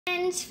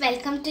Friends,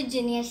 welcome to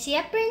Junior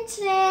Sia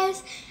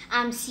Princess.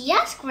 I'm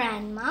Sia's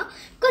grandma,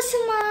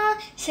 Kusuma.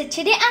 So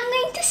today I'm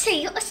going to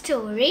say you a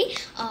story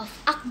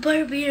of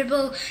Akbar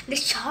Birbal, the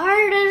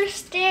charter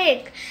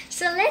stick.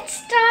 So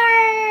let's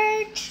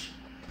start.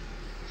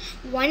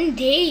 One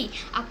day,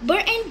 Akbar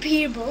and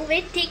Birbal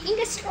were taking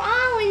a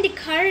stroll in the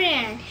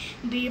garden.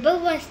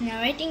 Birbal was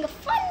narrating a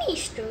funny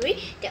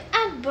story to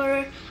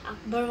Akbar.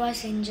 Akbar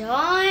was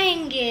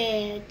enjoying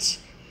it.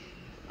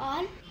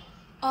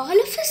 All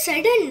of a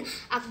sudden,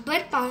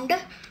 Akbar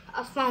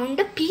found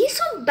a piece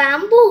of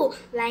bamboo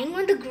lying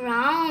on the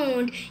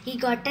ground. He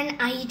got an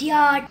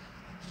idea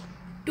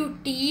to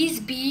tease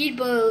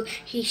Birbal.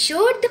 He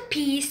showed the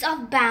piece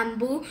of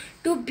bamboo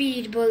to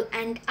Birbal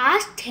and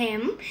asked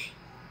him,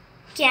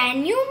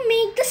 "Can you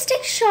make the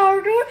stick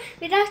shorter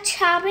without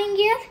chopping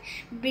it?"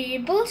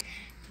 Birbal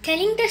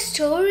telling the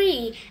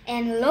story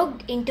and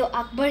looked into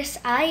Akbar's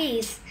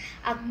eyes.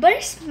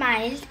 Akbar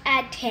smiled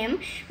at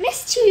him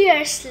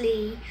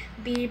mischievously.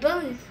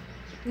 Birbal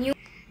knew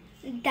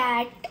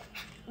that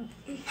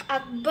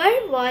Akbar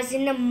was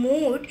in a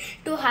mood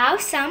to have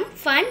some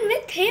fun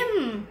with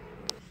him.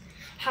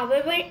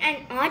 However,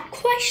 an odd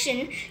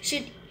question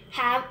should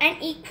have an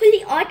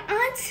equally odd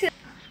answer.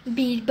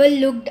 Birbal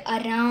looked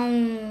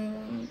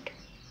around.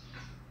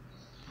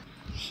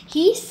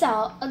 He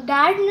saw a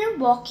gardener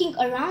walking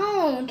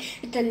around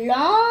with a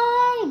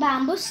long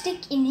bamboo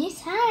stick in his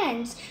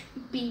hands.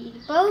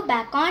 Birbal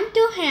beckoned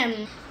to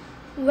him.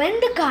 When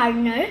the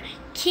gardener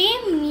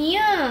came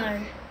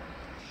near,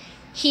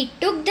 he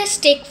took the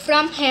stick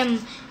from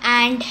him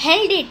and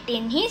held it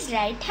in his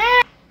right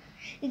hand.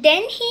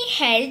 Then he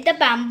held the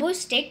bamboo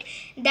stick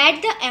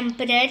that the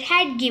emperor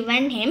had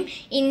given him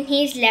in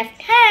his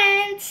left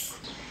hand.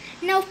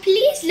 "Now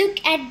please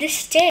look at the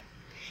stick,"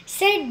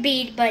 said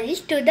Birbal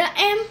to the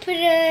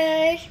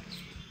emperor.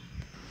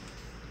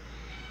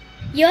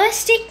 "Your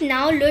stick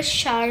now looks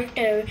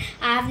shorter.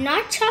 I have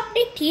not chopped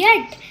it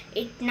yet.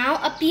 It now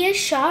appears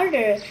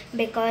shorter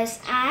because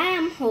I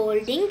am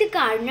holding the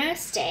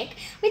gardener's stick,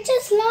 which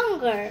is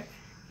longer."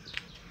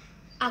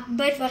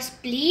 Akbar was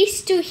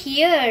pleased to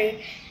hear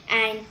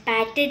and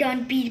patted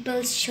on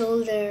Birbal's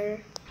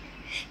shoulder.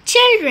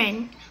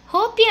 Children,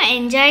 hope you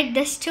enjoyed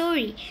the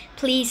story.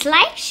 Please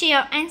like,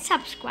 share and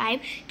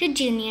subscribe to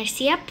Junior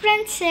Sia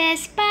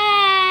Princess.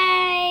 Bye.